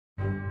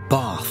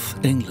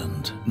Bath,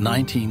 England,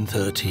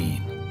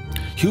 1913.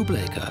 Hugh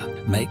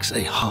Blaker makes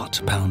a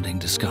heart-pounding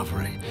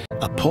discovery,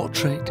 a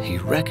portrait he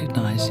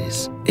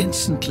recognizes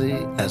instantly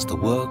as the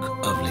work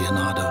of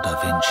Leonardo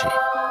da Vinci,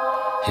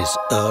 his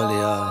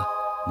earlier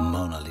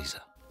Mona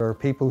Lisa. There are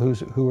people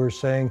who are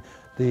saying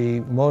the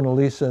Mona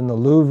Lisa in the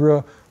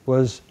Louvre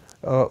was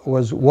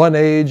one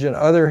age, and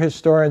other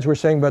historians were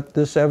saying, but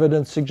this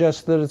evidence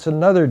suggests that it's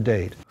another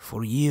date.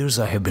 For years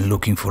I have been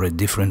looking for a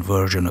different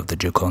version of the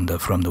Gioconda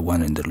from the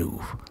one in the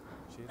Louvre.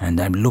 And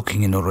I'm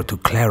looking in order to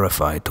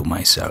clarify to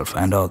myself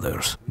and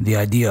others the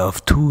idea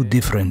of two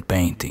different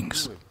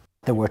paintings.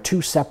 There were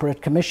two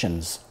separate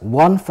commissions,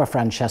 one for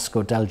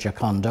Francesco del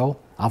Giocondo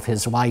of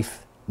his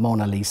wife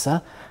Mona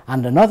Lisa,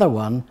 and another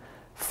one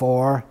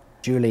for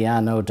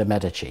Giuliano de'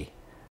 Medici.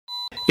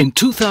 In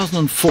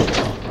 2004,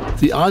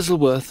 the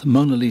Isleworth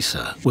Mona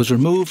Lisa was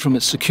removed from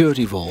its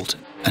security vault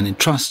and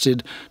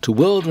entrusted to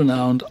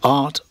world-renowned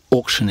art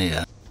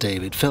auctioneer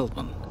David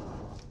Feldman.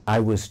 I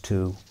was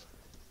to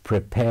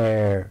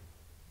prepare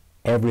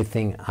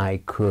everything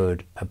I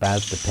could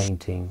about the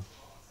painting,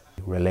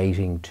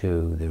 relating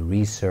to the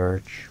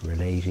research,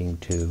 relating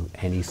to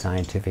any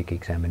scientific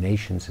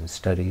examinations and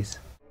studies.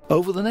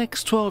 Over the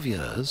next 12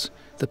 years,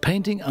 the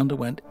painting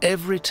underwent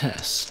every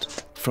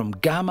test, from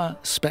gamma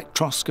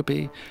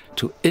spectroscopy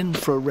to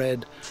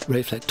infrared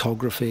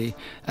reflectography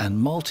and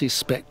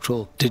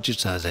multispectral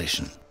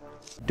digitization.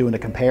 Doing a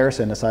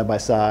comparison, a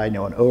side-by-side,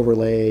 an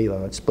overlay,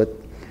 split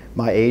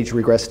my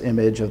age-regressed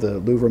image of the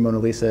Louvre Mona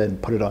Lisa and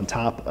put it on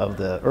top of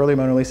the early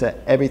Mona Lisa,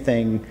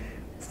 everything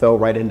fell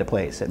right into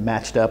place. It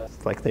matched up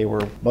like they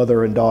were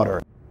mother and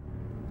daughter.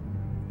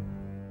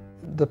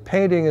 The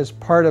painting is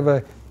part of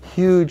a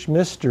huge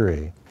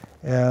mystery,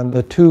 and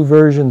the two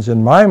versions,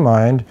 in my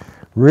mind,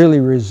 really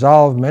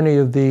resolve many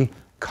of the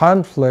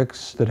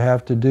conflicts that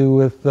have to do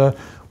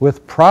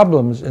with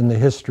problems in the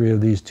history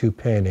of these two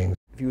paintings.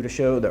 If you were to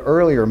show the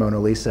earlier Mona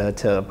Lisa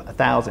to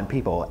 1,000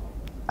 people,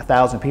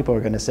 1,000 people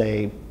are going to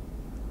say,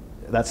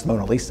 that's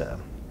Mona Lisa.